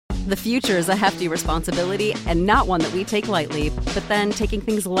The future is a hefty responsibility and not one that we take lightly, but then taking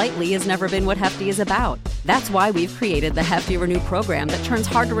things lightly has never been what Hefty is about. That's why we've created the Hefty Renew program that turns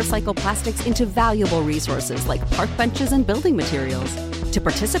hard-to-recycle plastics into valuable resources like park benches and building materials. To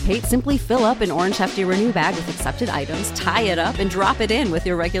participate, simply fill up an orange Hefty Renew bag with accepted items, tie it up, and drop it in with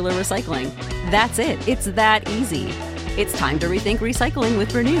your regular recycling. That's it. It's that easy. It's time to rethink recycling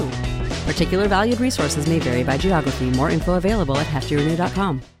with Renew. Particular valued resources may vary by geography. More info available at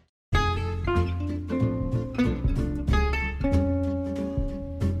heftyrenew.com.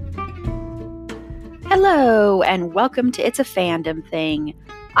 Hello, and welcome to It's a Fandom Thing.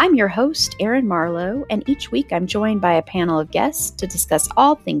 I'm your host, Erin Marlowe, and each week I'm joined by a panel of guests to discuss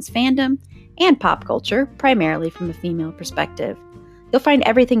all things fandom and pop culture, primarily from a female perspective. You'll find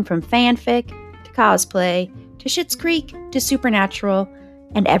everything from fanfic, to cosplay, to Schitt's Creek, to Supernatural,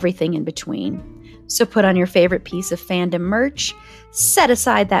 and everything in between. So put on your favorite piece of fandom merch, set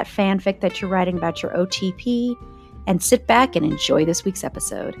aside that fanfic that you're writing about your OTP, and sit back and enjoy this week's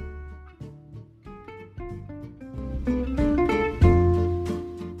episode.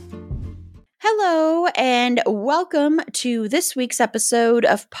 Hello, and welcome to this week's episode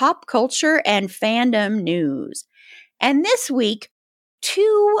of Pop Culture and Fandom News. And this week,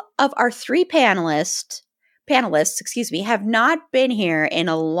 two of our three panelists, have not been here in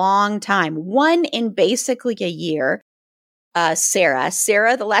a long time. One in basically a year. Sarah,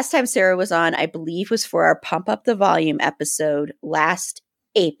 the last time Sarah was on, I believe, was for our Pump Up the Volume episode last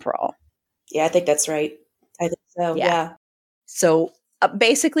April. Yeah, I think that's right. I think so, yeah. So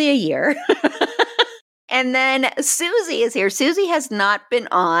basically a year. And then Susie is here. Susie has not been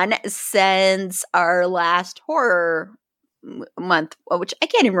on since our last horror month, which I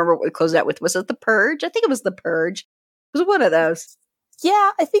can't even remember what we closed out with. Was it The Purge? I think it was The Purge. It was one of those.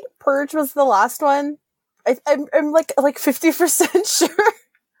 Yeah, I think Purge was the last one. I'm like 50% sure.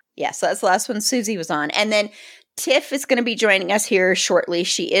 Yeah, so that's the last one Susie was on. And then Tiff is going to be joining us here shortly.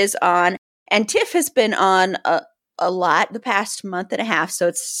 She is on. And Tiff has been on a lot the past month and a half, so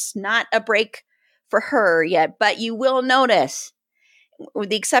it's not a break for her yet. But you will notice, with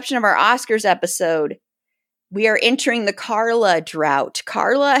the exception of our Oscars episode, we are entering the Carla drought.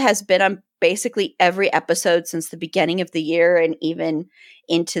 Carla has been on basically every episode since the beginning of the year and even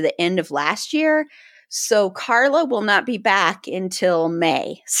into the end of last year. So Carla will not be back until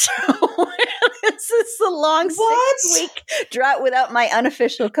May. So this is a long 6-week drought without my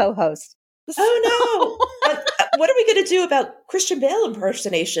unofficial co-host. Oh no! What are we going to do about Christian Bale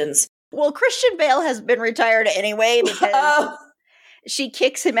impersonations? Well, Christian Bale has been retired anyway because she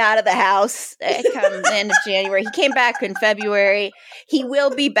kicks him out of the house come the end of January. He came back in February. He will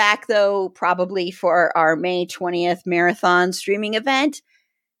be back, though, probably for our May 20th marathon streaming event.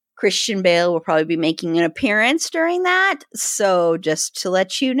 Christian Bale will probably be making an appearance during that. So just to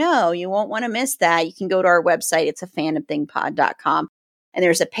let you know, you won't want to miss that. You can go to our website. It's a fandomthingpod.com. And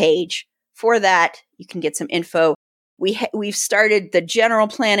there's a page for that. You can get some info. We've started the general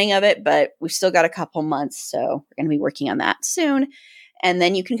planning of it, but we've still got a couple months, so we're going to be working on that soon. And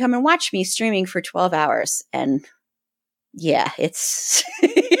then you can come and watch me streaming for 12 hours. And yeah, it's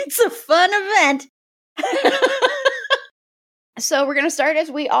it's a fun event. So we're going to start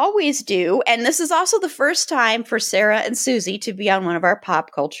as we always do. And this is also the first time for Sarah and Susie to be on one of our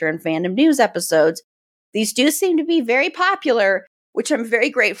pop culture and fandom news episodes. These do seem to be very popular, which I'm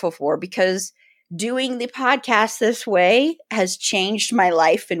very grateful for, because doing the podcast this way has changed my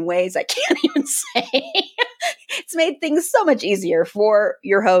life in ways I can't even say. It's made things so much easier for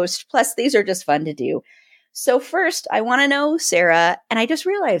your host. Plus, these are just fun to do. So first, I want to know, Sarah, and I just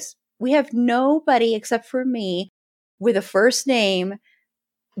realized we have nobody except for me with a first name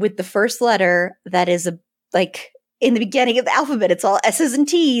with the first letter that is like in the beginning of the alphabet. It's all S's and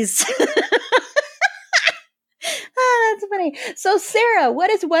T's. That's funny. So, Sarah, what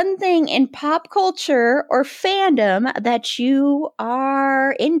is one thing in pop culture or fandom that you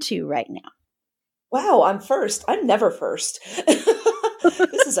are into right now? Wow, I'm first. I'm never first.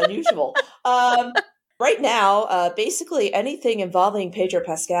 This is unusual. Right now, basically anything involving Pedro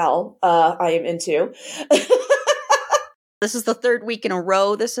Pascal, I am into. This is the third week in a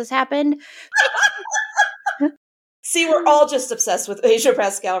row this has happened. See, we're all just obsessed with Pedro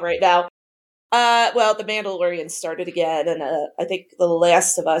Pascal right now. Well, The Mandalorian started again, and I think The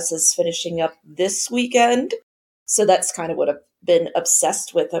Last of Us is finishing up this weekend. So that's kind of what I've been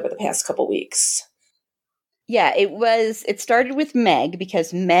obsessed with over the past couple weeks. Yeah, it started with Meg,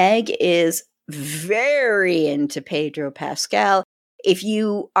 because Meg is very into Pedro Pascal. If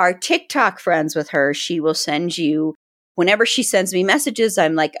you are TikTok friends with her, she will send you whenever she sends me messages,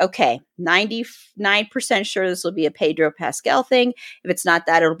 I'm like, okay, 99% sure this will be a Pedro Pascal thing. If it's not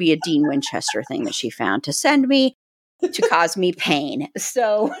that, it'll be a Dean Winchester thing that she found to send me to cause me pain.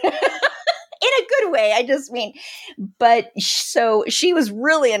 So in a good way, I just mean, but so she was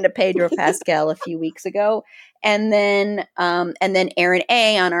really into Pedro Pascal a few weeks ago. And then Erin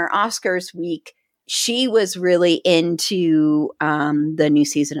A on our Oscars week, she was really into the new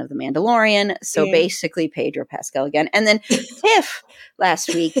season of The Mandalorian. So basically Pedro Pascal again. And then Tiff last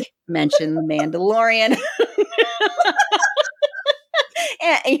week mentioned The Mandalorian.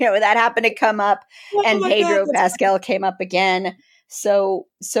 And, that happened to come up, and Pedro Pascal came up again. So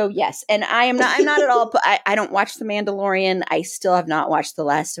yes. And I'm not at all, I don't watch The Mandalorian. I still have not watched The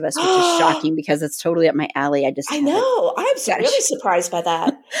Last of Us, which is shocking because it's totally up my alley. I know. I'm really surprised by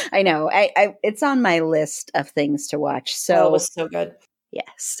that. I know. It's on my list of things to watch. So it was so good. Yes.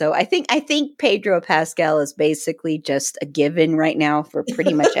 So I think Pedro Pascal is basically just a given right now for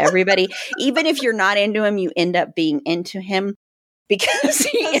pretty much everybody. Even if you're not into him, you end up being into him because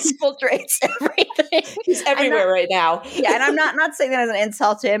he infiltrates everything. He's everywhere right now. Yeah, and I'm not saying that as an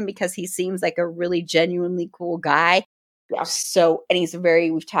insult to him because he seems like a really genuinely cool guy. Yeah. So, and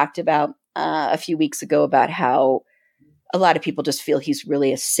we've talked about a few weeks ago about how a lot of people just feel he's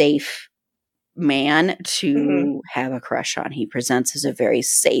really a safe man to have a crush on. He presents as a very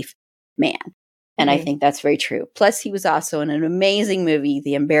safe man. And I think that's very true. Plus, he was also in an amazing movie,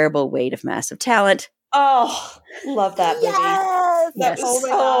 The Unbearable Weight of Massive Talent. Oh, love that movie. Yes.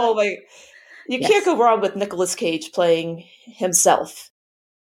 Oh my. You can't go wrong with Nicolas Cage playing himself.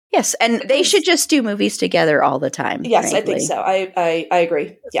 Yes, and they should just do movies together all the time. Yes, frankly. I think so. I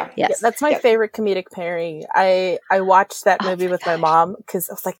agree. Yeah. Yes. That's my favorite comedic pairing. I watched that movie with my mom because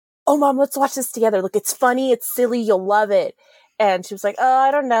I was like, oh, Mom, let's watch this together. Look, it's funny. It's silly. You'll love it. And she was like, oh,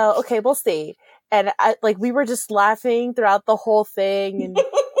 I don't know. Okay, we'll see. And we were just laughing throughout the whole thing. And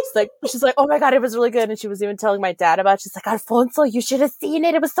she's like, oh my God, it was really good. And she was even telling my dad about it. She's like, Alfonso, you should have seen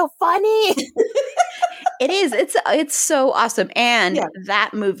it. It was so funny. It is. It's so awesome. And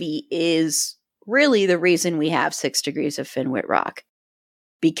that movie is really the reason we have 6 Degrees of Finn Whitrock,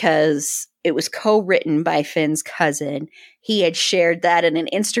 because it was co-written by Finn's cousin. He had shared that in an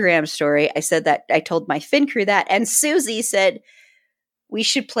Instagram story. I told my Finn crew that, and Susie said, we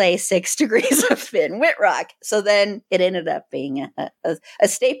should play 6 Degrees of Finn Whitrock. So then it ended up being a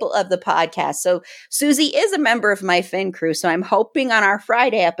staple of the podcast. So Susie is a member of my Finn crew. So I'm hoping on our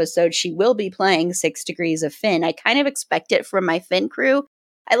Friday episode, she will be playing 6 Degrees of Finn. I kind of expect it from my Finn crew.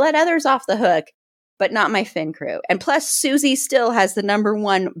 I let others off the hook, but not my Finn crew. And plus, Susie still has the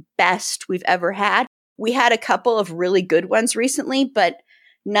 #1 best we've ever had. We had a couple of really good ones recently, but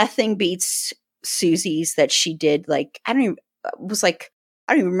nothing beats Susie's that she did. I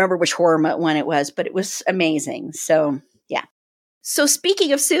don't even remember which horror one it was, but it was amazing. So, yeah. So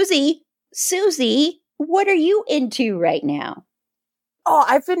speaking of Susie, what are you into right now? Oh,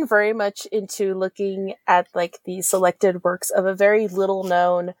 I've been very much into looking at the selected works of a very little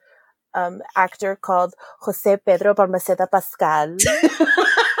known actor called Jose Pedro Balmaceda Pascal.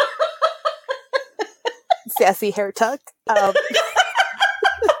 Sassy hair tuck.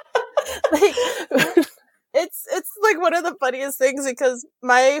 It's one of the funniest things because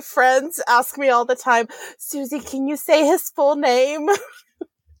my friends ask me all the time, Susie, can you say his full name?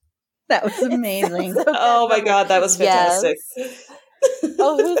 That was amazing. Oh my God, that was fantastic. Yes.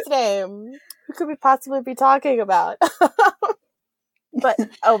 Oh, whose name? Who could we possibly be talking about?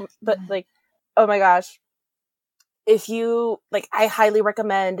 Oh my gosh. If you I highly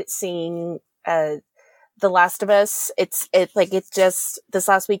recommend seeing The Last of Us. It's just this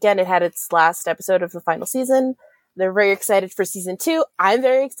last weekend it had its last episode of the final season. They're very excited for season 2. I'm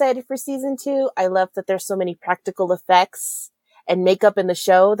very excited for season 2. I love that there's so many practical effects and makeup in the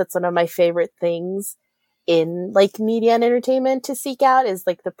show. That's one of my favorite things in media and entertainment to seek out is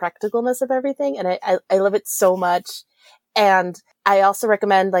the practicalness of everything. And I love it so much. And I also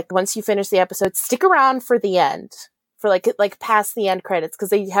recommend once you finish the episode, stick around for the end, for past the end credits, because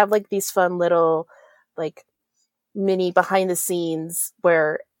they have these fun little mini behind the scenes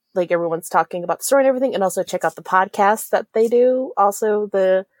where everyone's talking about the story and everything. And also check out the podcast that they do. Also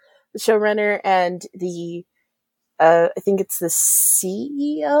the showrunner and the I think it's the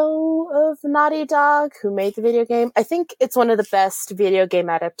CEO of Naughty Dog who made the video game. I think it's one of the best video game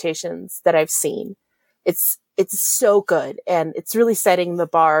adaptations that I've seen. It's so good, and it's really setting the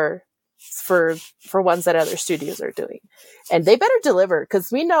bar for ones that other studios are doing. And they better deliver,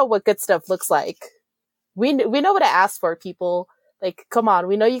 because we know what good stuff looks like. We know what to ask for, people. Come on,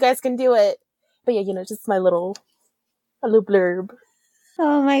 we know you guys can do it. But yeah, just my little blurb.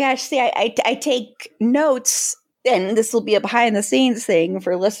 Oh my gosh. See, I take notes and this will be a behind the scenes thing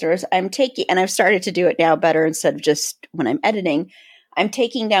for listeners, I'm taking, and I've started to do it now better instead of just when I'm editing, I'm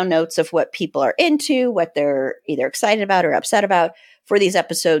taking down notes of what people are into, what they're either excited about or upset about for these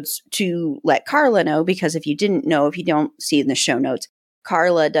episodes to let Carla know, because if you didn't know, if you don't see in the show notes,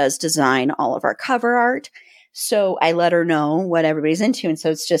 Carla does design all of our cover art. So I let her know what everybody's into. And so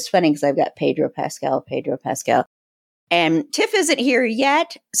it's just funny because I've got Pedro Pascal. And Tiff isn't here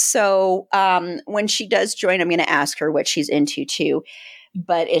yet. So when she does join, I'm going to ask her what she's into too.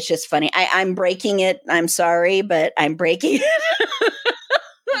 But it's just funny. I'm breaking it. I'm sorry, but I'm breaking it.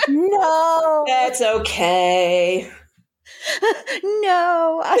 No. That's okay.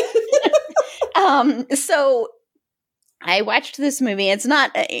 No. So I watched this movie. It's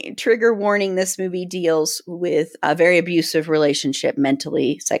not a trigger warning. This movie deals with a very abusive relationship,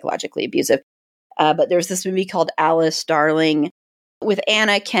 mentally, psychologically abusive. But there's this movie called Alice, Darling, with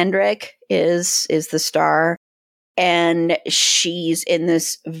Anna Kendrick is the star. And she's in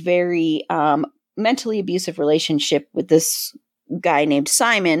this very mentally abusive relationship with this guy named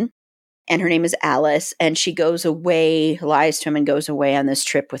Simon. And her name is Alice. And she goes away, lies to him, and goes away on this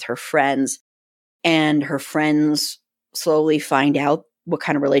trip with her friends. And her friends slowly find out what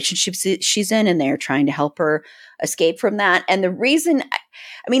kind of relationships she's in, and they're trying to help her escape from that. And the reason,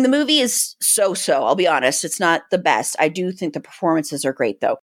 I mean, the movie is so-so, I'll be honest. It's not the best. I do think the performances are great,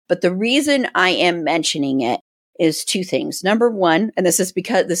 though. But the reason I am mentioning it is two things. Number one, and this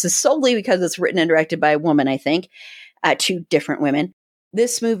is solely because it's written and directed by a woman, I think, two different women.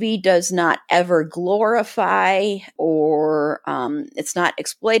 This movie does not ever glorify or it's not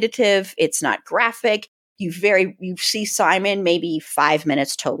exploitative. It's not graphic. You see Simon maybe 5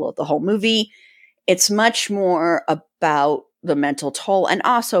 minutes total of the whole movie. It's much more about the mental toll and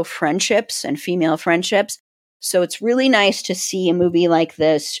also friendships and female friendships. So it's really nice to see a movie like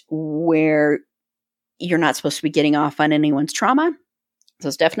this where you're not supposed to be getting off on anyone's trauma. So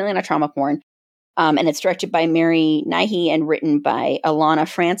it's definitely not trauma porn. And it's directed by Mary Nighy and written by Alana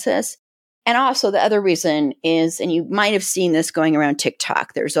Francis. And also the other reason is, and you might have seen this going around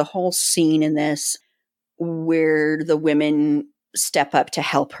TikTok, there's a whole scene in this where the women step up to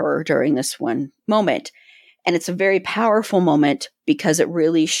help her during this one moment. And it's a very powerful moment because it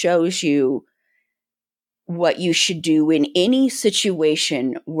really shows you what you should do in any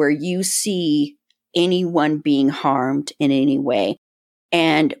situation where you see anyone being harmed in any way,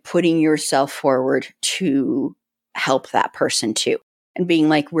 and putting yourself forward to help that person too. And being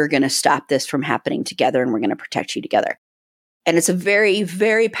like, we're going to stop this from happening together and we're going to protect you together. And it's a very,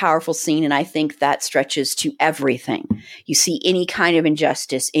 very powerful scene. And I think that stretches to everything. You see any kind of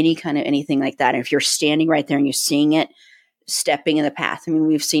injustice, any kind of anything like that. And if you're standing right there and you're seeing it, stepping in the path. I mean,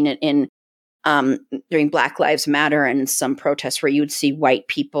 we've seen it in during Black Lives Matter and some protests where you would see white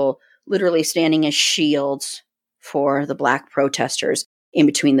people literally standing as shields for the Black protesters in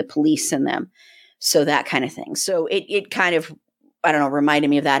between the police and them. So that kind of thing. So it kind of, I don't know, reminded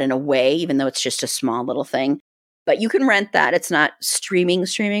me of that in a way, even though it's just a small little thing. But you can rent that. It's not streaming,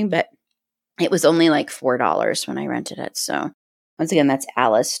 but it was only like $4 when I rented it. So once again, that's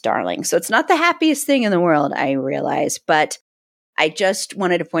Alice, Darling. So it's not the happiest thing in the world, I realize. But I just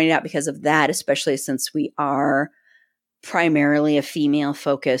wanted to point it out because of that, especially since we are primarily a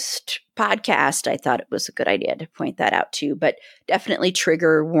female-focused podcast. I thought it was a good idea to point that out too. But definitely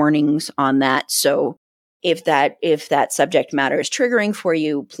trigger warnings on that. So if that subject matter is triggering for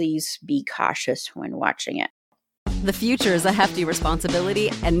you, please be cautious when watching it. The future is a hefty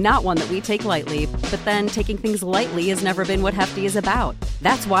responsibility and not one that we take lightly, but then taking things lightly has never been what Hefty is about.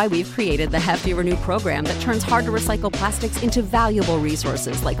 That's why we've created the Hefty Renew program that turns hard-to-recycle plastics into valuable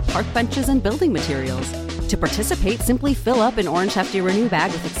resources like park benches and building materials. To participate, simply fill up an orange Hefty Renew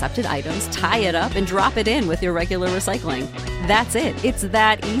bag with accepted items, tie it up, and drop it in with your regular recycling. That's it. It's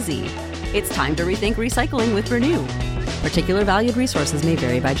that easy. It's time to rethink recycling with Renew. Particular valued resources may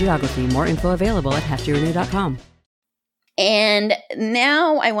vary by geography. More info available at heftyrenew.com. And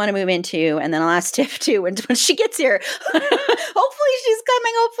now I want to move into, and then I'll ask Tiff too when she gets here. Hopefully she's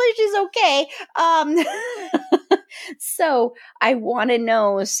coming. Hopefully she's okay. So I want to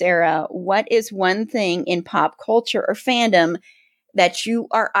know, Sarah, what is one thing in pop culture or fandom that you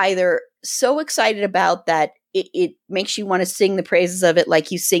are either so excited about that it makes you want to sing the praises of it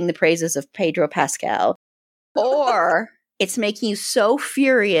like you sing the praises of Pedro Pascal, or it's making you so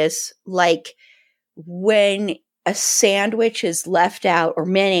furious like when a sandwich is left out or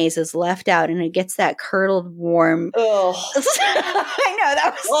mayonnaise is left out and it gets that curdled warm. Oh, I know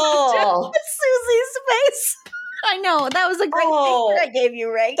that was Susie's face. I know that was a great picture I gave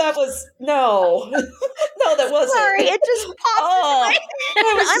you, right? That was no, that wasn't. Sorry, it just popped.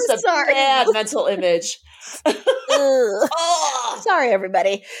 That was just I'm sorry. Bad mental image. Oh, sorry,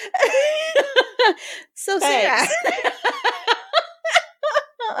 everybody. So Sarah.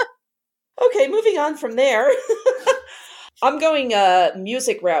 Okay, moving on from there. I'm going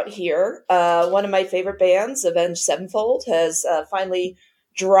music route here. One of my favorite bands, Avenged Sevenfold, has finally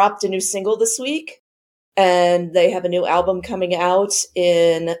dropped a new single this week, and they have a new album coming out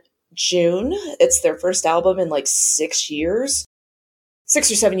in June. It's their first album in like 6 years.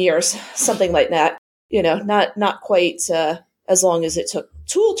 6 or 7 years, something like that. You know, not quite as long as it took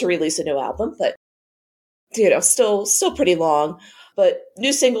Tool to release a new album, but you know, still pretty long. But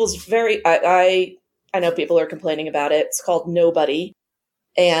new single's very. I know people are complaining about it. It's called Nobody,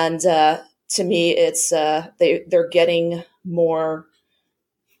 and to me, it's they're getting more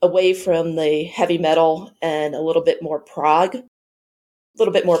away from the heavy metal and a little bit more prog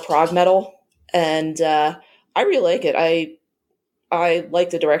metal, and I really like it. I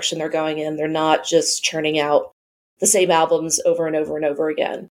like the direction they're going in. They're not just churning out the same albums over and over and over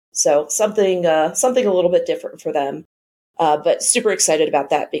again. So something a little bit different for them. But super excited about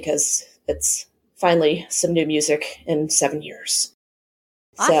that because it's finally some new music in 7 years.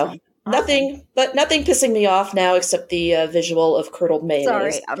 Awesome. So nothing pissing me off now except the visual of curdled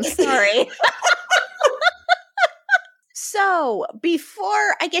mayonnaise. I'm sorry. So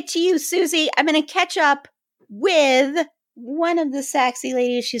before I get to you, Susie, I'm going to catch up with one of the sexy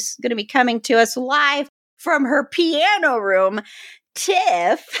ladies. She's going to be coming to us live from her piano room,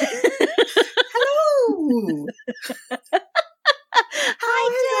 Tiff. Hello.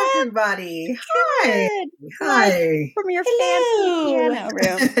 Hi, Tiff. Everybody. Hi. Hi. From your fancy piano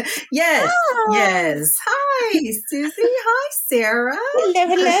room. Yes. Oh. Yes. Hi, Susie. Hi, Sarah.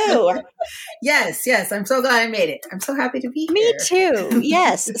 Hello. Yes. I'm so glad I made it. I'm so happy to be here. Me too.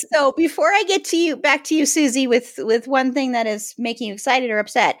 Yes. So before I get back to you, Susie, with one thing that is making you excited or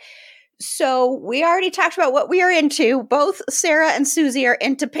upset. So we already talked about what we are into. Both Sarah and Susie are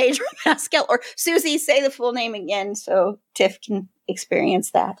into Pedro Pascal. Or Susie, say the full name again so Tiff can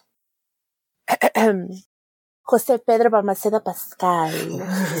experience that. Jose Pedro Balmaceda Pascal.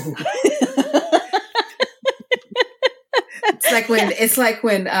 It's like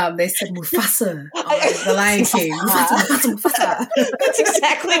when they said Mufasa on The Lion King. Mufasa. That's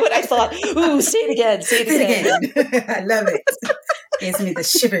exactly what I thought. Ooh, say it again. Say it again. I love it. Gives me the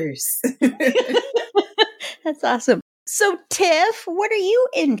shivers. That's awesome. So, Tiff, what are you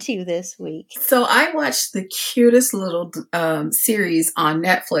into this week? So I watched the cutest little series on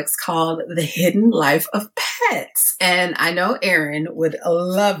Netflix called The Hidden Life of Pets. And I know Erin would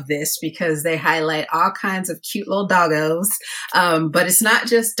love this because they highlight all kinds of cute little doggos. But it's not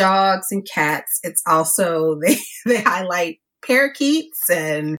just dogs and cats. It's also, they highlight parakeets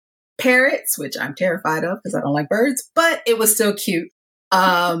and parrots, which I'm terrified of because I don't like birds, but it was still cute.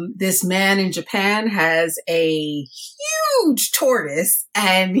 This man in Japan has a huge tortoise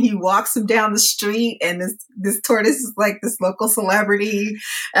and he walks him down the street, and this tortoise is like this local celebrity.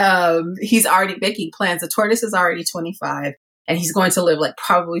 He's already making plans. The tortoise is already 25 and he's going to live like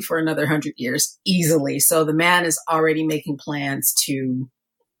probably for another 100 years easily. So the man is already making plans to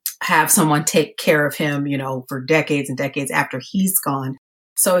have someone take care of him, you know, for decades and decades after he's gone.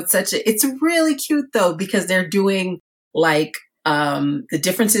 So it's really cute though, because they're doing like, the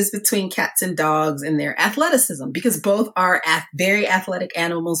differences between cats and dogs and their athleticism, because both are very athletic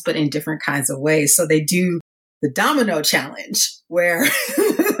animals, but in different kinds of ways. So they do the domino challenge where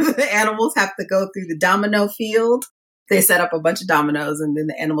the animals have to go through the domino field. They set up a bunch of dominoes and then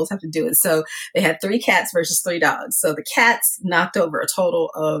the animals have to do it. So they had 3 cats versus 3 dogs. So the cats knocked over a total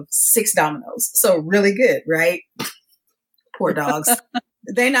of 6 dominoes. So really good, right? Poor dogs.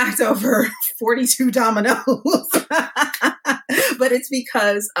 They knocked over 42 dominoes. But it's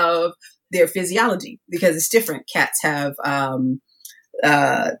because of their physiology, because it's different. Cats have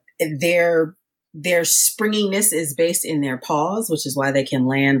their springiness is based in their paws, which is why they can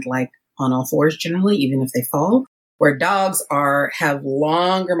land like on all fours generally, even if they fall. Where dogs have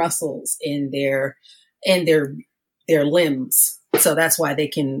longer muscles in their limbs, so that's why they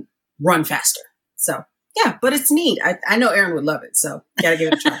can run faster. So yeah, but it's neat. I know Erin would love it, so gotta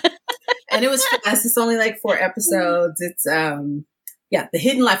give it a try. And it was fast. It's only like 4 episodes. It's The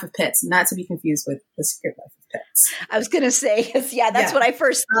Hidden Life of Pets, not to be confused with The Secret Life of Pets. I was gonna say, that's what I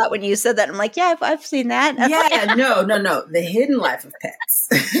first thought when you said that. I'm like, yeah, I've seen that. No. The Hidden Life of Pets.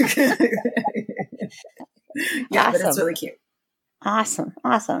 Yeah, awesome. But it's really cute. Awesome.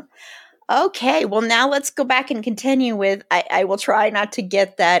 Okay, well now let's go back and continue with, I will try not to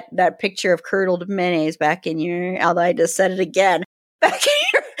get that picture of curdled mayonnaise back in your, although I just said it again, back in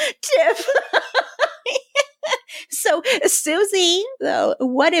your Tiff. So So, Susie, though,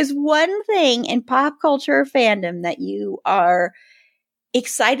 what is one thing in pop culture fandom that you are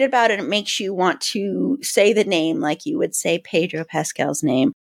excited about and it makes you want to say the name like you would say Pedro Pascal's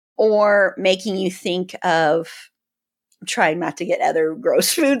name, or making you think of trying not to get other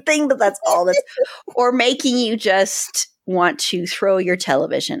gross food thing, but that's all that's, or making you just want to throw your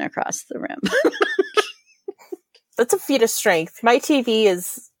television across the room? That's a feat of strength. My TV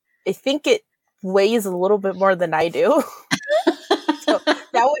I think it weighs a little bit more than I do. So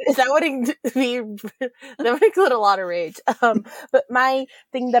that would include a lot of rage. But my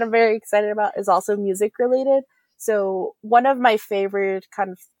thing that I'm very excited about is also music related. So one of my favorite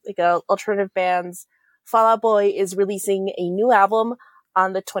kind of like alternative bands, Fall Out Boy, is releasing a new album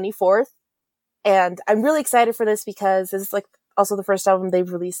on the 24th. And I'm really excited for this because this is like also the first album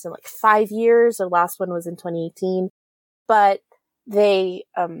they've released in like 5 years. The last one was in 2018. But they,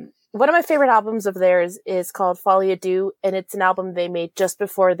 one of my favorite albums of theirs is called Folie à Deux, and it's an album they made just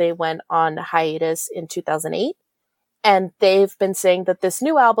before they went on hiatus in 2008. And they've been saying that this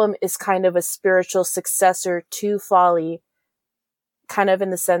new album is kind of a spiritual successor to Folly, kind of in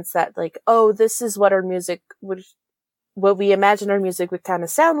the sense that like, oh, this is what our music would, what we imagine our music would kind of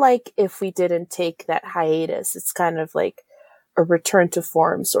sound like if we didn't take that hiatus. It's kind of like a return to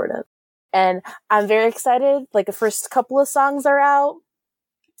form, sort of. And I'm very excited. Like the first couple of songs are out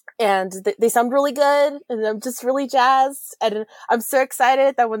and they sound really good. And I'm just really jazzed. And I'm so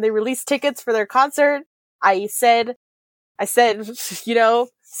excited that when they release tickets for their concert, I said, you know,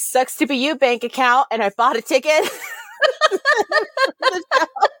 sucks to be you, bank account. And I bought a ticket.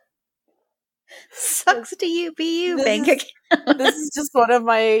 Sucks to you, be you, bank account. This is just one of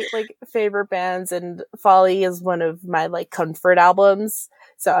my like favorite bands, and Folly is one of my like comfort albums.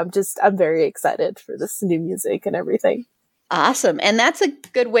 So I'm very excited for this new music and everything. Awesome. And that's a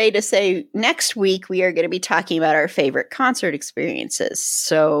good way to say next week we are going to be talking about our favorite concert experiences.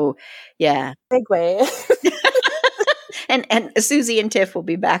 So yeah. Segue. and Susie and Tiff will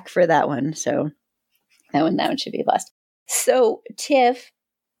be back for that one. So that one should be blessed. So Tiff,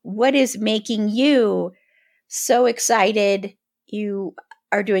 what is making you so excited? You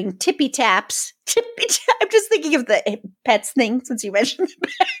are doing tippy taps. I'm just thinking of the pets thing since you mentioned the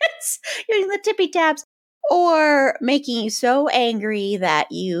pets. You're doing the tippy taps, or making you so angry that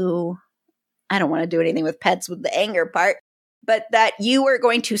I don't want to do anything with pets with the anger part, but that you are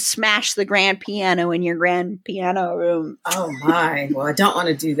going to smash the grand piano in your grand piano room. Oh my. Well, I don't want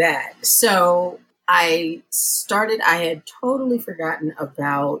to do that. So I had totally forgotten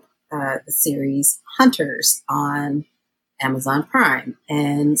about the series Hunters on Amazon Prime,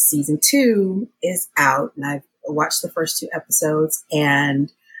 and season 2 is out, and I've watched the first 2 episodes,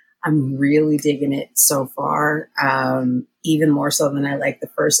 and I'm really digging it so far, even more so than I liked the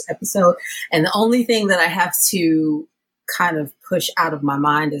first episode. And the only thing that I have to kind of push out of my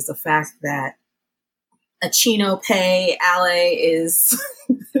mind is the fact that Achino Pay Ale is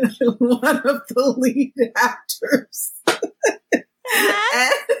one of the lead actors.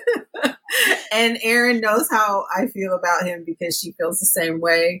 And Erin knows how I feel about him because she feels the same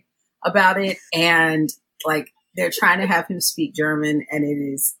way about it. And like, they're trying to have him speak German and it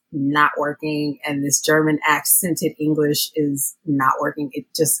is not working. And this German accented English is not working.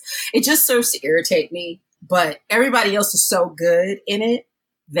 It just serves to irritate me. But everybody else is so good in it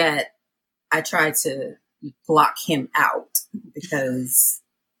that I try to block him out because,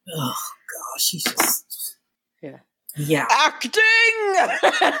 oh gosh, he's just, yeah. Acting!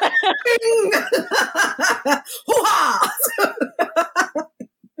 Hoo-ha!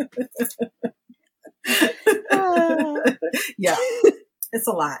 Yeah, it's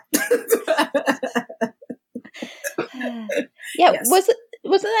a lot. Yeah, yes. wasn't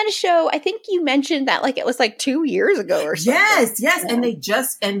that a show? I think you mentioned that like it was like 2 years ago or something. Yes, Yeah.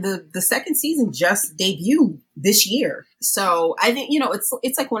 and the second season just debuted this year. So I think,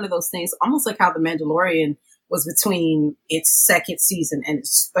 it's like one of those things, almost like how The Mandalorian was between its second season and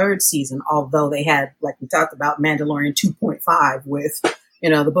its third season, although they had, like we talked about, Mandalorian 2.5 with,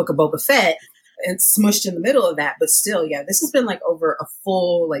 the Book of Boba Fett and smushed in the middle of that. But still, yeah, this has been like over a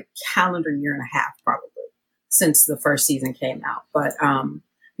full like calendar year and a half probably since the first season came out. But,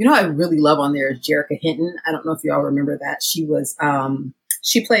 I really love on there is Jerrica Hinton. I don't know if you all remember that. She was,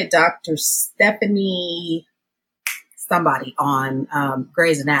 she played Dr. Stephanie somebody on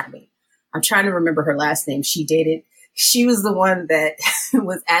Grey's Anatomy. I'm trying to remember her last name. She was the one that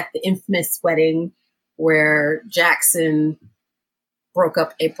was at the infamous wedding where Jackson broke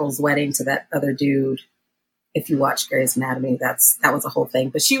up April's wedding to that other dude. If you watch Grey's Anatomy, that was a whole thing.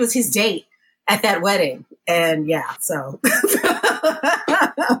 But she was his date at that wedding. And yeah, so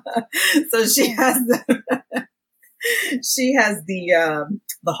so she has she has the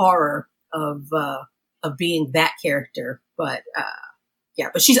horror of being that character, but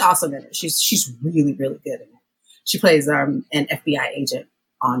but she's awesome in it. She's really, really good in it. She plays an FBI agent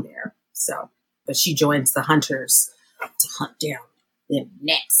on there. So, but she joins the hunters to hunt down the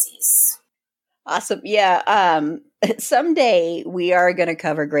Nazis. Awesome. Yeah. Someday we are going to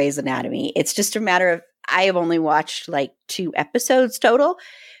cover Grey's Anatomy. It's just a matter of, I have only watched like 2 episodes total.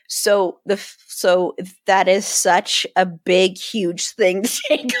 So that is such a big, huge thing to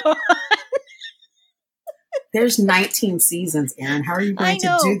take on. There's 19 seasons, Erin. How are you going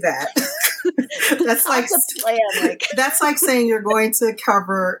to do that? That's like saying you're going to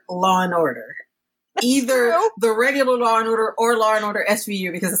cover Law and Order. Either the regular Law and Order or Law and Order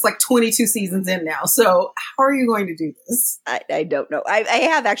SVU, because it's like 22 seasons in now. So how are you going to do this? I don't know. I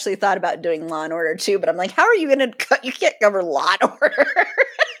have actually thought about doing Law and Order too, but I'm like, how are you going to you can't cover Law and Order.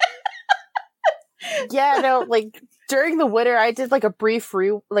 Yeah, no, like during the winter I did like a brief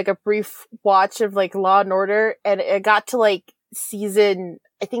watch of like Law and Order, and it got to like season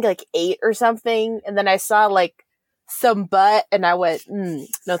I think like 8 or something, and then I saw like some butt and I went,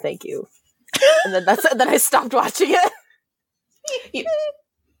 no thank you. And then I stopped watching it.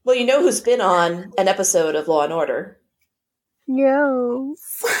 Well, you know who's been on an episode of Law and Order? No.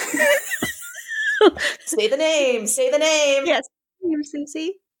 Say the name. Yes. You're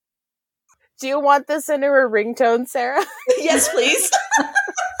Susie. Do you want this into a ringtone, Sarah? Yes, please.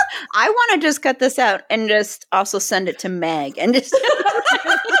 I want to just cut this out and just also send it to Meg and just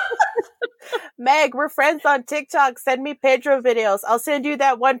Meg, we're friends on TikTok. Send me Pedro videos. I'll send you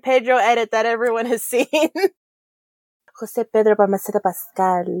that one Pedro edit that everyone has seen. Jose Pedro Balmaceda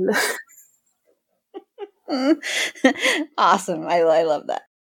Pascal. Awesome. I love that.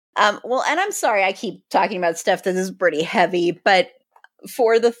 Well, and I'm sorry I keep talking about stuff that is pretty heavy, but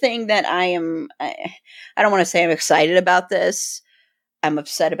for the thing that I don't want to say I'm excited about this. I'm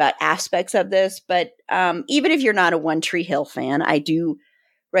upset about aspects of this, but even if you're not a One Tree Hill fan, I do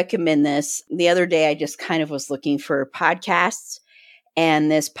recommend this. The other day, I just kind of was looking for podcasts,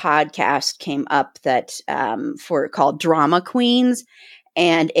 and this podcast came up that called Drama Queens,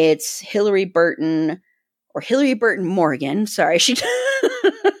 and it's Hillary Burton Morgan. Sorry, she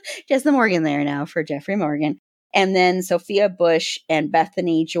has the Morgan there now for Jeffrey Morgan, and then Sophia Bush and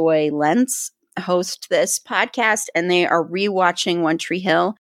Bethany Joy Lentz host this podcast, and they are rewatching One Tree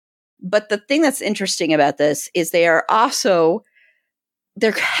Hill. But the thing that's interesting about this is they're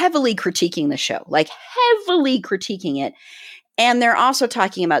heavily critiquing the show, like heavily critiquing it. And they're also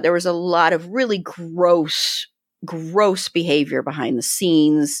talking about, there was a lot of really gross behavior behind the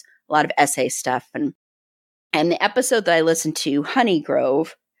scenes, a lot of essay stuff. And the episode that I listened to, Honey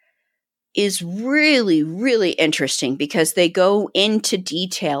Grove, is really, really interesting because they go into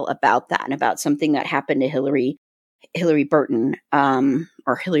detail about that and about something that happened to Hillary Burton,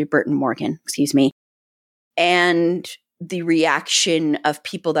 or Hillary Burton Morgan, excuse me. And the reaction of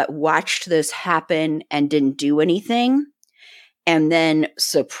people that watched this happen and didn't do anything. And then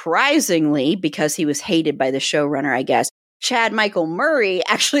surprisingly, because he was hated by the showrunner, I guess, Chad Michael Murray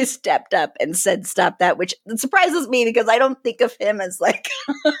actually stepped up and said, stop that, which surprises me because I don't think of him as like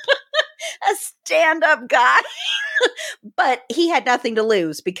a stand-up guy. But he had nothing to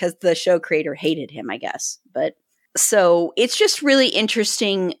lose because the show creator hated him, I guess. But so it's just really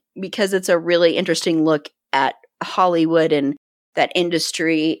interesting because it's a really interesting look at Hollywood and that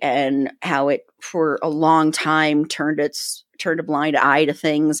industry and how it for a long time turned a blind eye to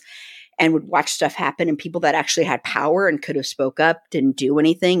things and would watch stuff happen, and people that actually had power and could have spoke up didn't do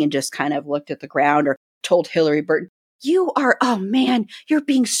anything and just kind of looked at the ground or told Hillary Burton, oh man, you're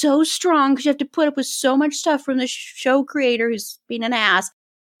being so strong because you have to put up with so much stuff from the show creator who's being an ass.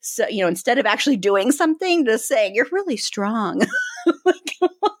 So, instead of actually doing something, just saying, you're really strong. Like,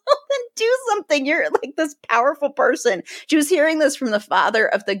 well, then do something. You're like this powerful person. She was hearing this from the father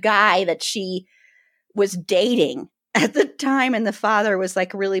of the guy that she was dating at the time. And the father was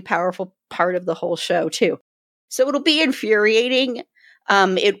like a really powerful part of the whole show too. So it'll be infuriating.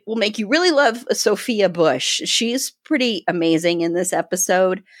 It will make you really love Sophia Bush. She's pretty amazing in this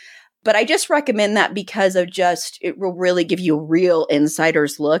episode. But I just recommend that because of it will really give you a real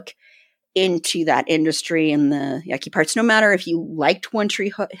insider's look into that industry and the yucky parts. No matter if you liked One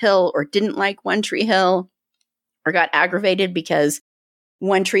Tree Hill or didn't like One Tree Hill or got aggravated because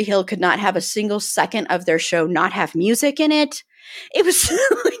One Tree Hill could not have a single second of their show not have music in it. It was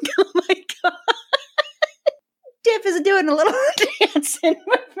like, oh my God. Dip is doing a little dancing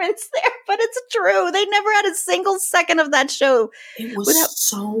movements there, but it's true. They never had a single second of that show. It was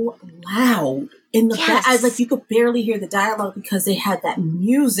so loud in the back. I was like, you could barely hear the dialogue because they had that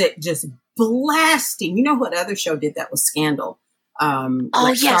music just blasting. You know what other show did that was Scandal.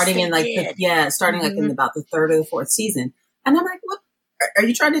 Starting in about the third or the fourth season. And I'm like, what? Are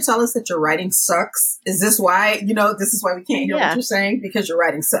you trying to tell us that your writing sucks? Is this why, this is why we can't hear what you're saying? Because your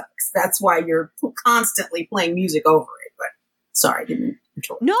writing sucks. That's why you're constantly playing music over it. But sorry, I didn't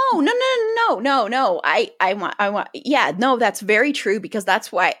control. No. That's very true, because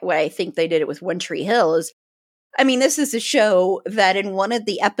that's why I think they did it with One Tree Hill is, this is a show that in one of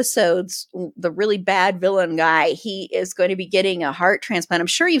the episodes, the really bad villain guy, he is going to be getting a heart transplant. I'm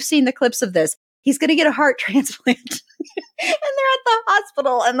sure you've seen the clips of this. He's going to get a heart transplant. And they're at the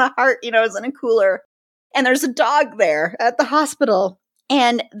hospital, and the heart, is in a cooler. And there's a dog there at the hospital.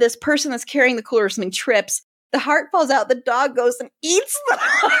 And this person that's carrying the cooler or something trips. The heart falls out. The dog goes and eats the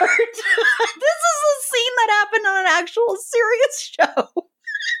heart. This is a scene that happened on an actual serious show.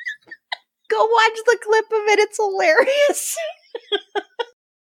 Go watch the clip of it. It's hilarious.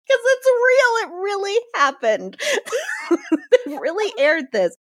 Because it's real. It really happened. They really aired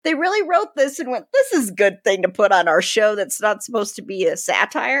this. They really wrote this and went, this is a good thing to put on our show that's not supposed to be a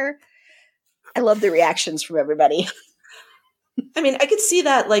satire. I love the reactions from everybody. I could see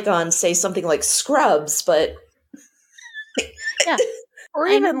that on, say, something like Scrubs, but... Yeah. Or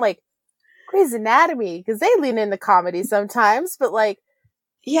even Grey's Anatomy, because they lean into comedy sometimes, but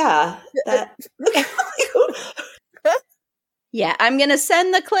yeah. Yeah, I'm going to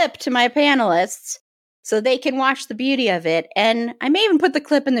send the clip to my panelists so they can watch the beauty of it. And I may even put the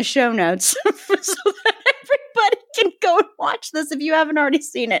clip in the show notes so that everybody can go and watch this if you haven't already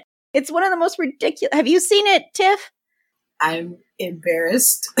seen it. It's one of the most ridiculous. Have you seen it, Tiff? I'm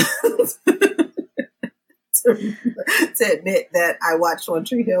embarrassed to admit that I watched One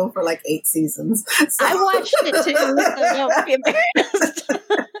Tree Hill for 8 seasons. So. I watched it too, so don't be embarrassed.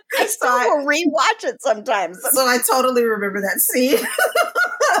 I still will rewatch it sometimes. So I totally remember that scene.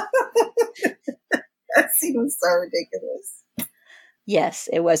 That scene was so ridiculous. Yes,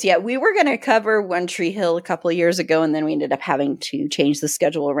 it was. Yeah, we were going to cover One Tree Hill a couple of years ago, and then we ended up having to change the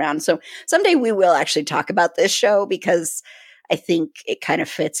schedule around. So someday we will actually talk about this show, because I think it kind of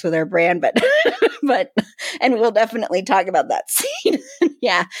fits with our brand, and we'll definitely talk about that scene.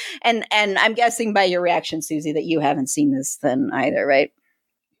 Yeah. And I'm guessing by your reaction, Susie, that you haven't seen this then either, right?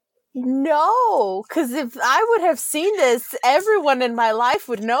 No, because if I would have seen this, everyone in my life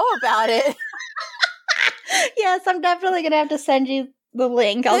would know about it. Yes, I'm definitely going to have to send you the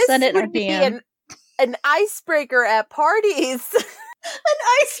link. I'll send it in our DM. An icebreaker at parties. An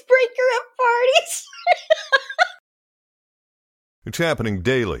icebreaker at parties. It's happening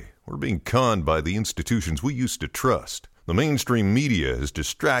daily. We're being conned by the institutions we used to trust. The mainstream media is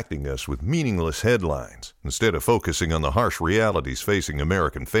distracting us with meaningless headlines instead of focusing on the harsh realities facing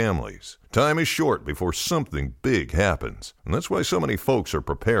American families. Time is short before something big happens, and that's why so many folks are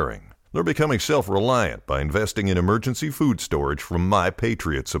preparing. They're becoming self-reliant by investing in emergency food storage from My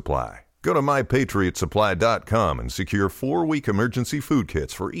Patriot Supply. Go to MyPatriotSupply.com and secure 4-week emergency food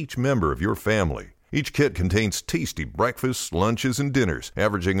kits for each member of your family. Each kit contains tasty breakfasts, lunches, and dinners,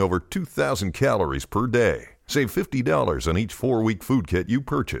 averaging over 2,000 calories per day. Save $50 on each 4-week food kit you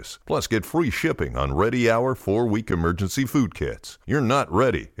purchase. Plus, get free shipping on Ready Hour 4-week emergency food kits. You're not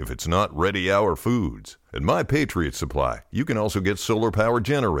ready if it's not Ready Hour Foods. At My Patriot Supply, you can also get solar power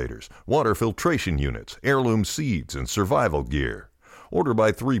generators, water filtration units, heirloom seeds, and survival gear. Order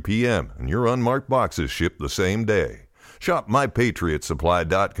by 3 p.m. and your unmarked boxes ship the same day. Shop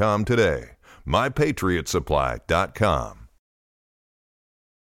MyPatriotSupply.com today. MyPatriotSupply.com.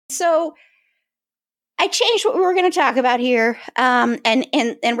 So I changed what we were going to talk about here, and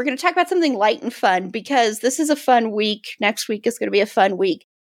we're going to talk about something light and fun, because this is a fun week. Next week is going to be a fun week.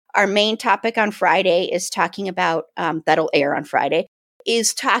 Our main topic on Friday is talking about, that'll air on Friday,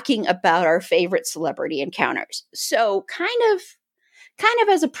 is talking about our favorite celebrity encounters. So kind of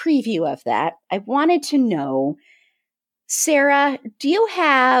as a preview of that, I wanted to know, Sarah, do you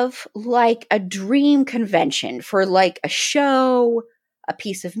have a dream convention for a show, a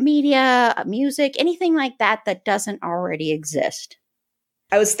piece of media, a music, anything like that doesn't already exist?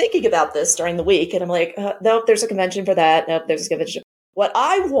 I was thinking about this during the week, and I'm like, nope, there's a convention for that. Nope, there's a convention. What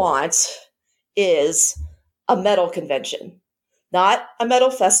I want is a metal convention, not a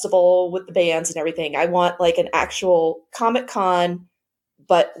metal festival with the bands and everything. I want an actual Comic-Con,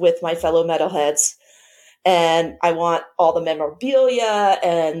 but with my fellow metalheads. And I want all the memorabilia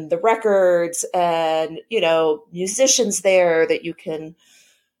and the records and, musicians there that you can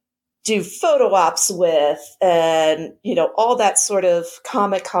do photo ops with and, all that sort of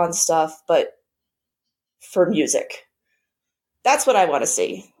Comic-Con stuff, but for music. That's what I want to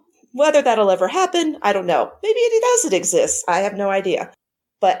see. Whether that'll ever happen, I don't know. Maybe it doesn't exist. I have no idea.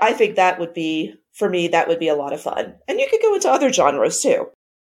 But I think that would be, for me, that would be a lot of fun. And you could go into other genres too.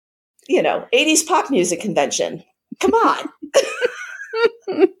 80s pop music convention. Come on.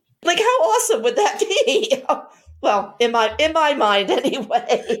 Like, how awesome would that be? Well, in my mind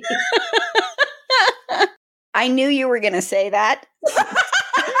anyway. I knew you were going to say that.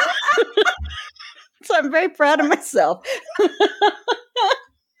 So I'm very proud of myself.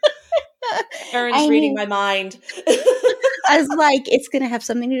 Erin's reading my mind. I was like, it's going to have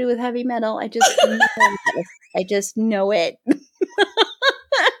something to do with heavy metal. I just know it. Because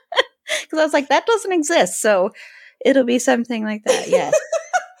I was like, that doesn't exist. So it'll be something like that. Yes.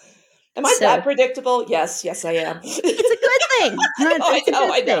 Am I that predictable? Yes, I am. It's a good thing.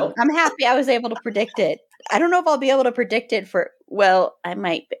 I know. I'm happy I was able to predict it. I don't know if I'll be able to predict it I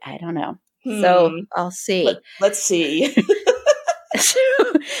might, I don't know. So I'll see. Let's see.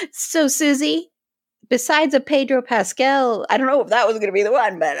 So Susie, besides a Pedro Pascal, I don't know if that was going to be the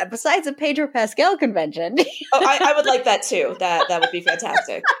one, but besides a Pedro Pascal convention. I would like that too. That would be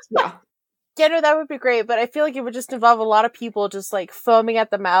fantastic. Yeah. Yeah, no, that would be great, but I feel like it would just involve a lot of people just like foaming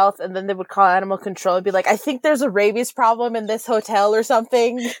at the mouth, and then they would call animal control and be like, I think there's a rabies problem in this hotel or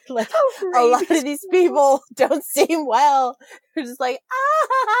something. Like, a lot of these people don't seem well. They're just like,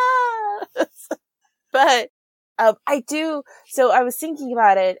 ah! But so I was thinking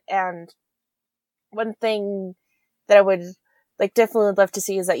about it, and one thing that I would like definitely love to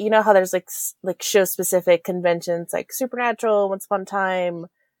see is that, how there's like show specific conventions like Supernatural, Once Upon a Time,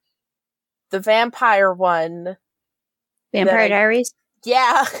 the vampire one. Vampire Diaries?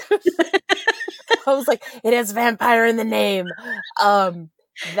 Yeah. I was like, it has vampire in the name.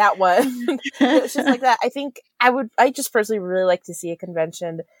 That one. It's just like that. I think I just personally really like to see a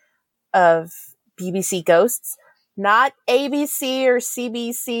convention of BBC ghosts. Not ABC or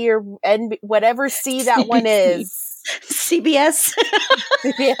CBC or whatever C that one is. CBS?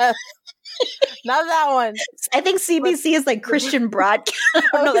 CBS. Not that one. I think CBC is like Christian broadcast.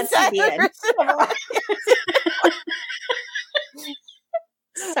 Oh, no, that's CBN.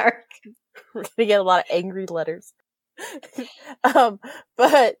 Sorry. We're gonna get a lot of angry letters.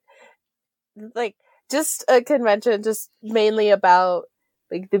 But like just a convention just mainly about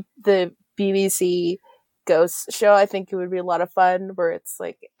like the BBC ghost show. I think it would be a lot of fun, where it's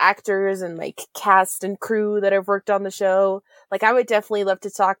like actors and like cast and crew that have worked on the show. Like, I would definitely love to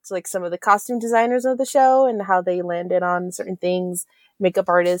talk to like some of the costume designers of the show and how they landed on certain things, makeup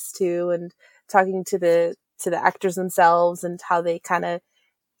artists too, and talking to the actors themselves and how they kind of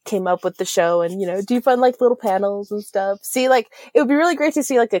came up with the show, and do fun like little panels and stuff. See, like, it would be really great to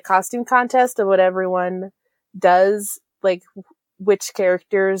see like a costume contest of what everyone does, like which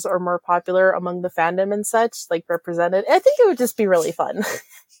characters are more popular among the fandom and such, like represented. I think it would just be really fun.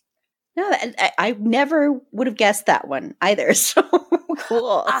 No, I never would have guessed that one either. So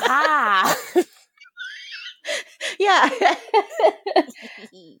cool. Aha! Yeah.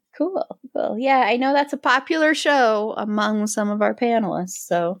 Cool. Well, yeah, I know that's a popular show among some of our panelists.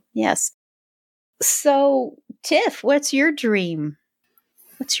 So, yes. So, Tiff, what's your dream?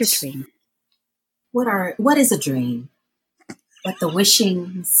 What's your dream? What is a dream? But the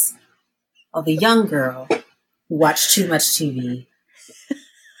wishings of a young girl who watched too much TV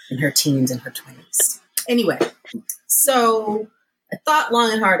in her teens and her 20s. Anyway, so I thought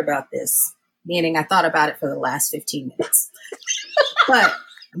long and hard about this, meaning I thought about it for the last 15 minutes. But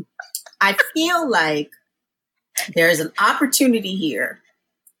I feel like there's an opportunity here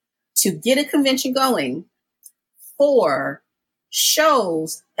to get a convention going for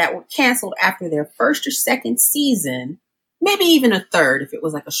shows that were canceled after their first or second season, maybe even a third if it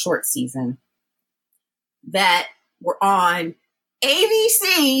was like a short season, that were on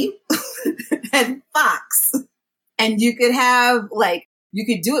ABC and Fox. And you could have you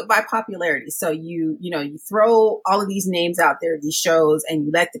could do it by popularity. So you throw all of these names out there, these shows, and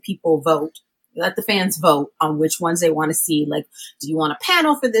you let the people vote. You let the fans vote on which ones they want to see. Like, do you want a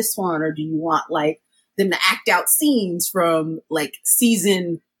panel for this one? Or do you want them to act out scenes from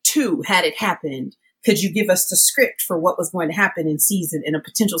season 2 had it happened? Could you give us the script for what was going to happen in a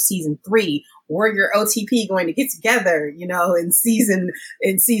potential season 3? Were your OTP going to get together, in season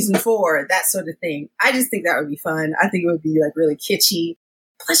 4, that sort of thing. I just think that would be fun. I think it would be really kitschy.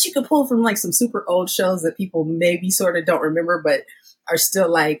 Plus you could pull from some super old shows that people maybe sort of don't remember, but are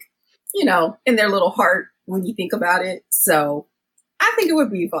still in their little heart when you think about it. So I think it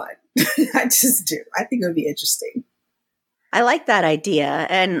would be fun. I just do. I think it would be interesting. I like that idea.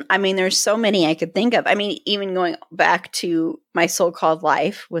 And I mean, there's so many I could think of. I mean, even going back to My So-Called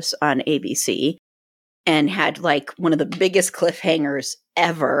Life was on ABC and had one of the biggest cliffhangers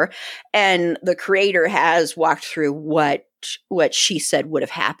ever. And the creator has walked through what what she said would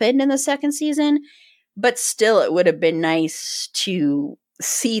have happened in the second season, but still it would have been nice to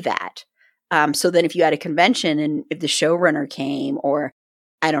see that. So then if you had a convention and if the showrunner came, or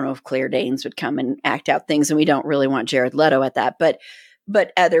I don't know if Claire Danes would come and act out things, and we don't really want Jared Leto at that, but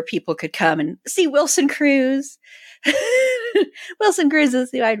other people could come and see Wilson Cruz. Wilson Cruz is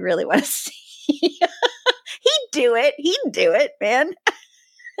who I'd really want to see. He'd do it, man.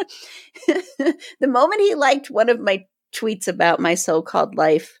 The moment he liked one of my tweets about my so-called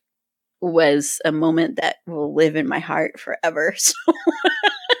life was a moment that will live in my heart forever. So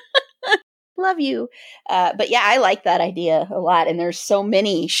love you. But yeah, I like that idea a lot. And there's so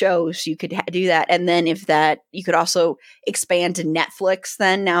many shows you could do that. And then if that, you could also expand to Netflix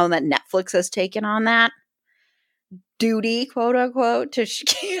then, now that Netflix has taken on that duty, quote unquote, to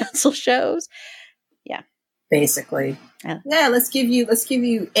cancel shows. Yeah. Basically. Yeah, let's give you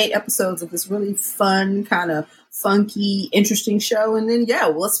 8 episodes of this really fun, kind of funky, interesting show. And then, yeah,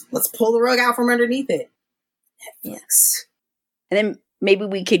 let's pull the rug out from underneath it. Yes. And then maybe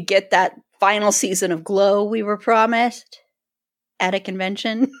we could get that final season of Glow we were promised at a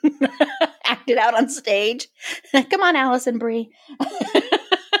convention. Acted out on stage. Come on, Allison Brie.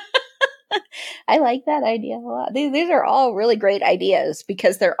 I like that idea a lot. These are all really great ideas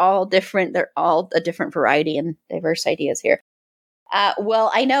because they're all different. They're all a different variety and diverse ideas here.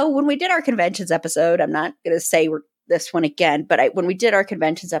 Well, I know when we did our conventions episode, I'm not going to say this one again, but when we did our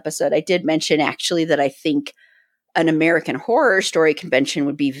conventions episode, I did mention actually that I think an American Horror Story convention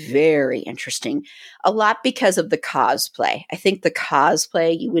would be very interesting. A lot because of the cosplay. I think the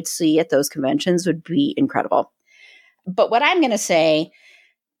cosplay you would see at those conventions would be incredible. But what I'm going to say,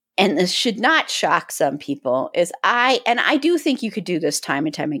 and this should not shock some people, is I do think you could do this time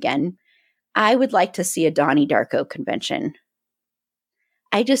and time again. I would like to see a Donnie Darko convention.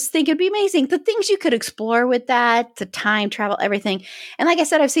 I just think it'd be amazing. The things you could explore with that, the time travel, everything. And like I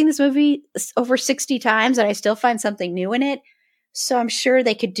said, I've seen this movie over 60 times and I still find something new in it. So I'm sure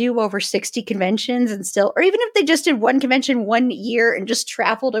they could do over 60 conventions and still, or even if they just did one convention one year and just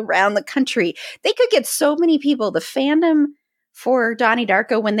traveled around the country, they could get so many people. The fandom for Donnie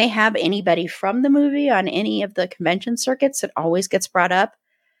Darko, when they have anybody from the movie on any of the convention circuits, it always gets brought up.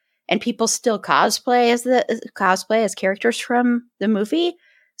 And people still cosplay as characters from the movie.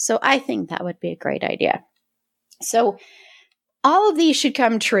 So I think that would be a great idea. So all of these should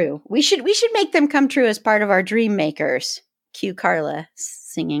come true. We should make them come true as part of our Dream Makers. Cue Carla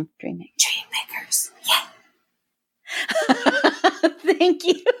singing Dream Makers. Yeah. Thank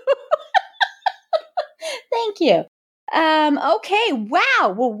you. Thank you. Okay.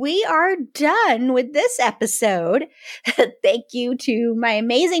 Wow. Well, we are done with this episode. Thank you to my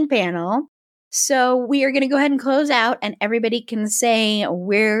amazing panel. So we are going to go ahead and close out and everybody can say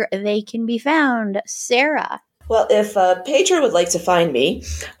where they can be found. Sarah. Well, if Pedro would like to find me,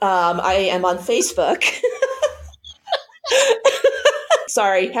 I am on Facebook.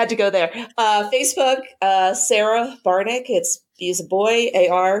 Sorry, had to go there. Facebook, Sarah Barnick. It's B as a boy,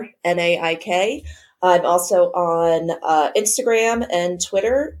 ARNAIK. I'm also on Instagram and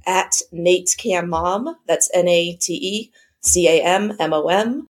Twitter at NateCamMom. That's NateCammom.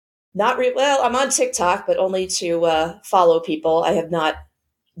 I'm on TikTok, but only to follow people. I have not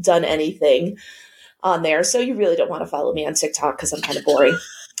done anything on there, so you really don't want to follow me on TikTok because I'm kind of boring.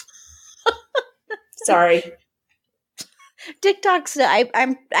 Sorry. TikTok's I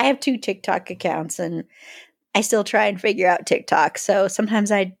have 2 TikTok accounts and I still try and figure out TikTok. So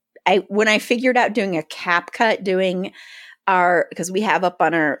sometimes when I figured out doing a cap cut, because we have up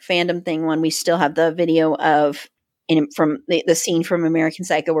on our fandom thing when we still have the video of from the scene from American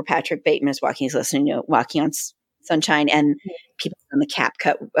Psycho where Patrick Bateman is walking on Sunshine, and people on the cap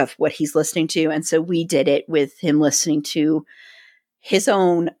cut of what he's listening to. And so we did it with him listening to his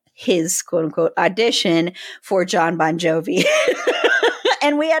quote unquote audition for John Bon Jovi.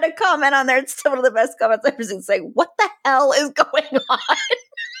 And we had a comment on there. It's one of the best comments I've ever seen, saying, "What the hell is going on?"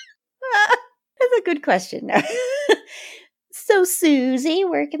 That's a good question. So, Susie,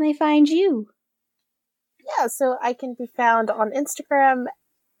 where can they find you? Yeah, so I can be found on Instagram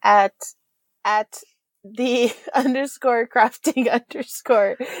at the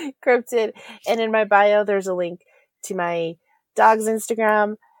 _crafting_cryptid. And in my bio, there's a link to my dog's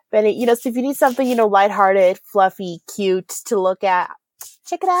Instagram. But, so if you need something, lighthearted, fluffy, cute to look at,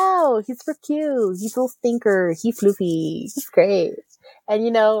 check it out. He's super cute. He's a little stinker. He's floofy. He's great.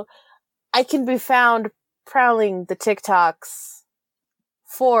 And, I can be found prowling the TikToks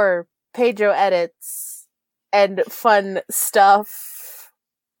for Pedro edits and fun stuff,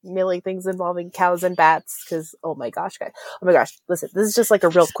 mainly things involving cows and bats. Because oh my gosh, listen, this is just like a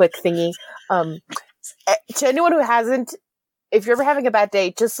real quick thingy. To anyone who hasn't if you're ever having a bad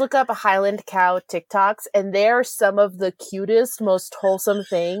day, just look up Highland Cow TikToks, and they're some of the cutest, most wholesome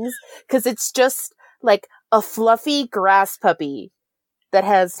things, because it's just like a fluffy grass puppy that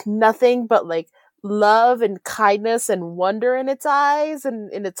has nothing but like love and kindness and wonder in its eyes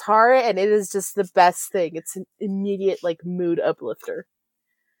and in its heart, and it is just the best thing. It's an immediate like mood uplifter.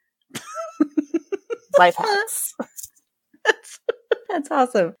 Life hacks. That's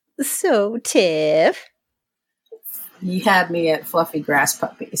awesome. So, Tiff, you had me at fluffy grass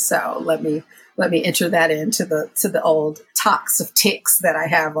puppy, so let me enter that into the old talks of ticks that I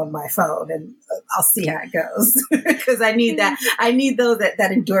have on my phone, and I'll see how it goes, because I need that. I need that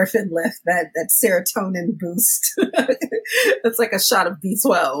endorphin lift, that serotonin boost. It's like a shot of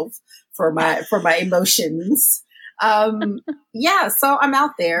B12 for my emotions. Yeah, so I'm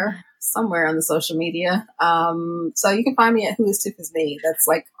out there somewhere on the social media. So you can find me at Who Is Tiff Is Me. That's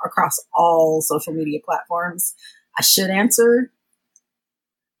like across all social media platforms. I should answer.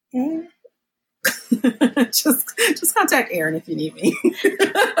 Yeah. just contact Erin if you need me.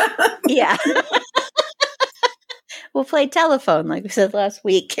 Yeah. We'll play telephone like we said last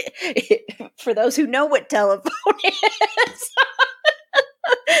week. For those who know what telephone is.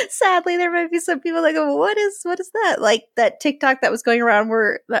 Sadly, there might be some people like, oh, what is that? Like that TikTok that was going around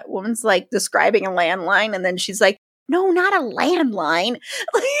where that woman's like describing a landline, and then she's like, no, not a landline.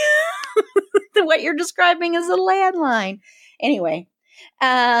 What you're describing is a landline. Anyway,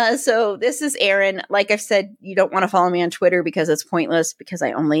 so this is Erin. Like I've said, you don't want to follow me on Twitter because it's pointless, because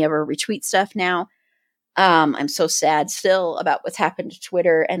I only ever retweet stuff now. I'm so sad still about what's happened to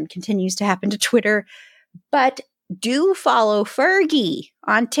Twitter and continues to happen to Twitter. But do follow Fergie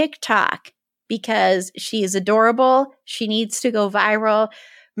on TikTok because she is adorable. She needs to go viral.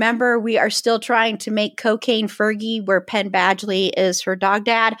 Remember, we are still trying to make Cocaine Fergie, where Penn Badgley is her dog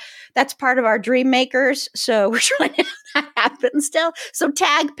dad. That's part of our dream makers. So we're trying to have that happen still. So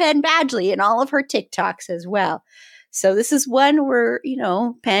tag Penn Badgley in all of her TikToks as well. So this is one where,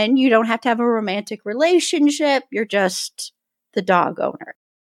 Penn, you don't have to have a romantic relationship. You're just the dog owner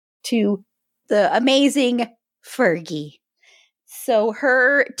to the amazing Fergie. So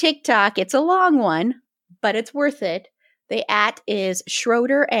her TikTok, it's a long one, but it's worth it. The @ is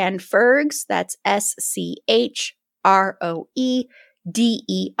Schroeder and Fergs. That's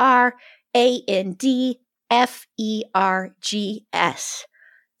SCHROEDERANDFERGS.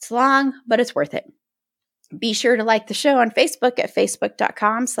 It's long, but it's worth it. Be sure to like the show on Facebook at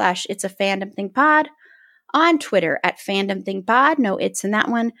facebook.com/itsafandom_thing_pod, on Twitter at fandomthingpod, no it's in that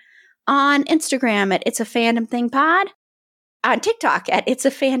one, on Instagram at itsafandom_thing_pod, on TikTok at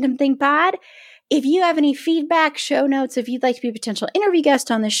itsafandom_thing_pod. If you have any feedback, show notes, if you'd like to be a potential interview guest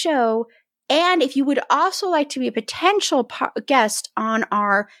on the show, and if you would also like to be a potential guest on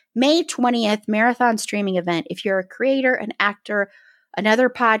our May 20th marathon streaming event, if you're a creator, an actor, another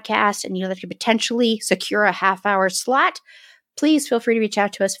podcast, and you'd like to potentially secure a half-hour slot, please feel free to reach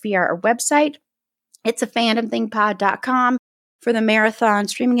out to us via our website. It's afandomthingpod.com. For the marathon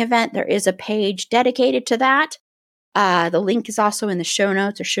streaming event, there is a page dedicated to that. The link is also in the show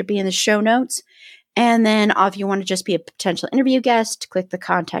notes, or should be in the show notes. And then if you want to just be a potential interview guest, click the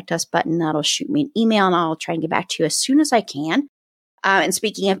Contact Us button. That'll shoot me an email, and I'll try and get back to you as soon as I can. And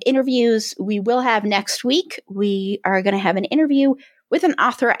speaking of interviews, we will have next week, we are going to have an interview with an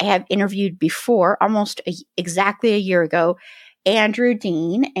author I have interviewed before, exactly a year ago, Andrew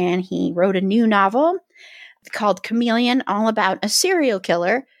Dean, and he wrote a new novel called Chameleon, all about a serial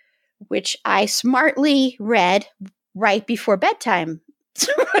killer, which I smartly read right before bedtime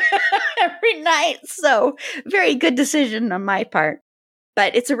every night. So very good decision on my part.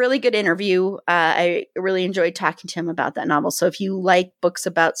 But it's a really good interview. I really enjoyed talking to him about that novel. So if you like books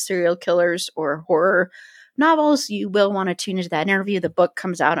about serial killers or horror novels, you will want to tune into that interview. The book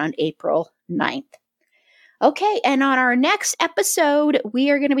comes out on April 9th. Okay, and on our next episode,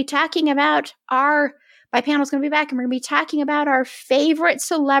 we are going to be talking about my panel's going to be back, and we're going to be talking about our favorite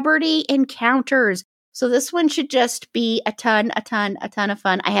celebrity encounters. So this one should just be a ton of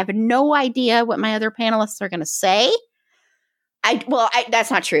fun. I have no idea what my other panelists are going to say.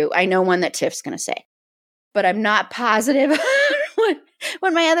 That's not true. I know one that Tiff's going to say, but I'm not positive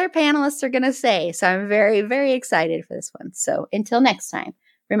what my other panelists are going to say. So I'm very, very excited for this one. So until next time,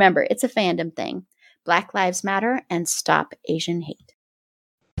 remember, it's a fandom thing. Black Lives Matter, and stop Asian hate.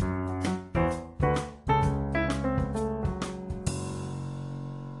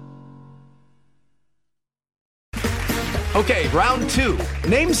 Okay, round 2.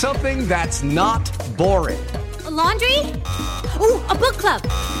 Name something that's not boring. A laundry? Ooh, a book club.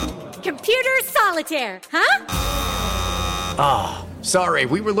 Computer solitaire, huh? Ah, sorry,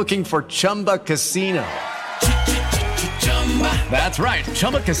 we were looking for Chumba Casino. That's right.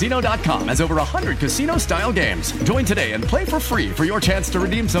 ChumbaCasino.com has over 100 casino-style games. Join today and play for free for your chance to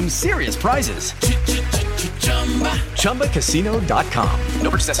redeem some serious prizes. ChumbaCasino.com. No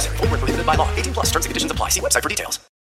purchase necessary. Void where prohibited by law. 18+ terms and conditions apply. See website for details.